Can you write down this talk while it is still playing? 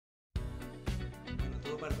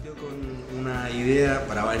partió con una idea,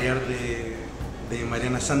 para variar, de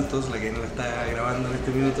Mariana Santos, la que nos está grabando en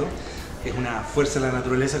este minuto, que es una fuerza de la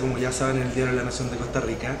naturaleza, como ya saben, en el diario La Nación de Costa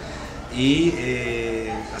Rica. Y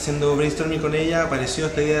haciendo brainstorming con ella apareció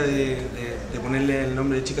esta idea de ponerle el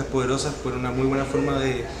nombre de Chicas Poderosas por una muy buena forma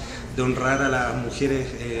de honrar a las mujeres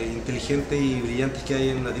inteligentes y brillantes que hay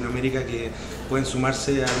en Latinoamérica, que pueden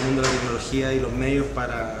sumarse al mundo de la tecnología y los medios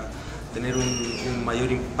para tener un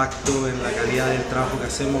mayor impacto en la calidad del trabajo que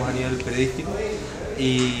hacemos a nivel periodístico.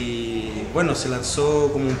 Y bueno, se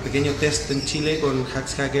lanzó como un pequeño test en Chile con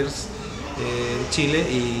Hackers en Chile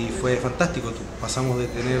y fue fantástico. Pasamos de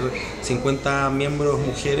tener 50 miembros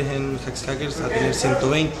mujeres en Hackers a tener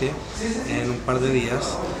 120 en un par de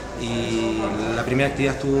días, y la primera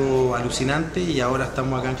actividad estuvo alucinante y ahora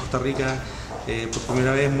estamos acá en Costa Rica por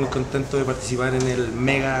primera vez muy contentos de participar en el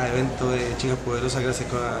mega evento de Chicas Poderosas gracias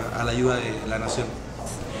a la ayuda de la Nación.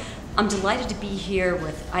 I'm delighted to be here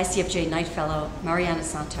with ICFJ Knight Fellow Mariana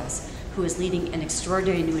Santos, who is leading an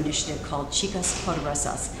extraordinary new initiative called Chicas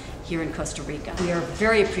Poderosas here in Costa Rica. We are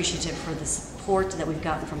very appreciative for the support that we've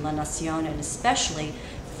gotten from La Nacion, and especially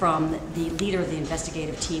from the leader of the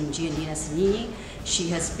investigative team, Giannina Segnini. She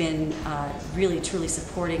has been really, truly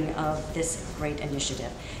supporting of this great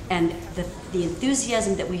initiative. And the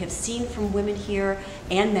enthusiasm that we have seen from women here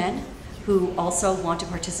and men who also want to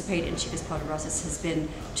participate in Chicas Poderosas has been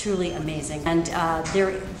truly amazing. And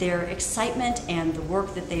their excitement and the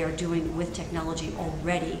work that they are doing with technology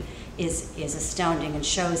already is astounding, and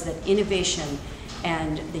shows that innovation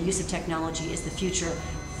and the use of technology is the future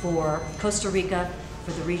for Costa Rica,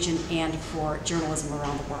 for the region, and for journalism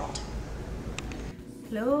around the world.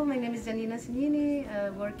 Hello, my name is Giannina Segnini. I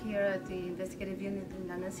work here at the investigative unit in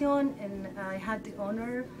La Nacion, and I had the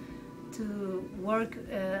honor to work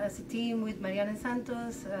as a team with Mariana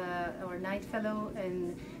Santos, our Knight Fellow,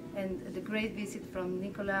 and the great visit from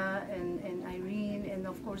Nicola and Irene, and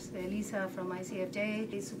of course Elisa from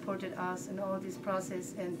ICFJ. They supported us in all this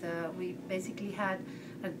process, and we basically had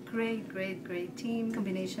a great team,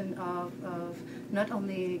 combination of not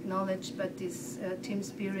only knowledge but this team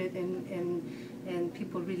spirit and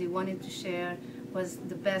people really wanted to share was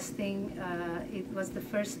the best thing. It was the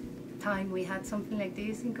first time we had something like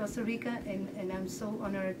this in Costa Rica, and I'm so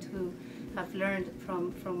honored to have learned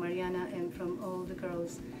from Mariana and from all the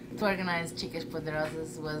girls. To organize Chicas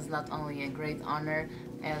Poderosas was not only a great honor,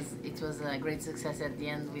 as it was a great success at the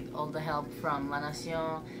end with all the help from La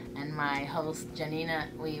Nacion and my host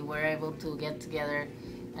Giannina. We were able to get together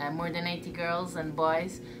more than 80 girls and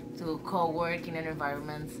boys to co-work in an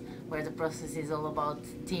environment where the process is all about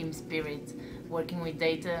team spirit, working with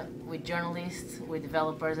data, with journalists, with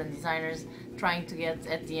developers and designers, trying to get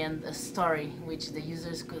at the end a story which the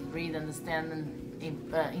users could read, understand and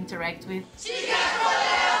interact with.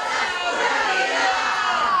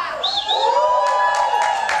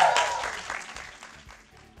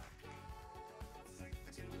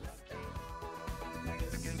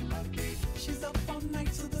 She's up all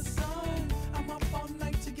night to the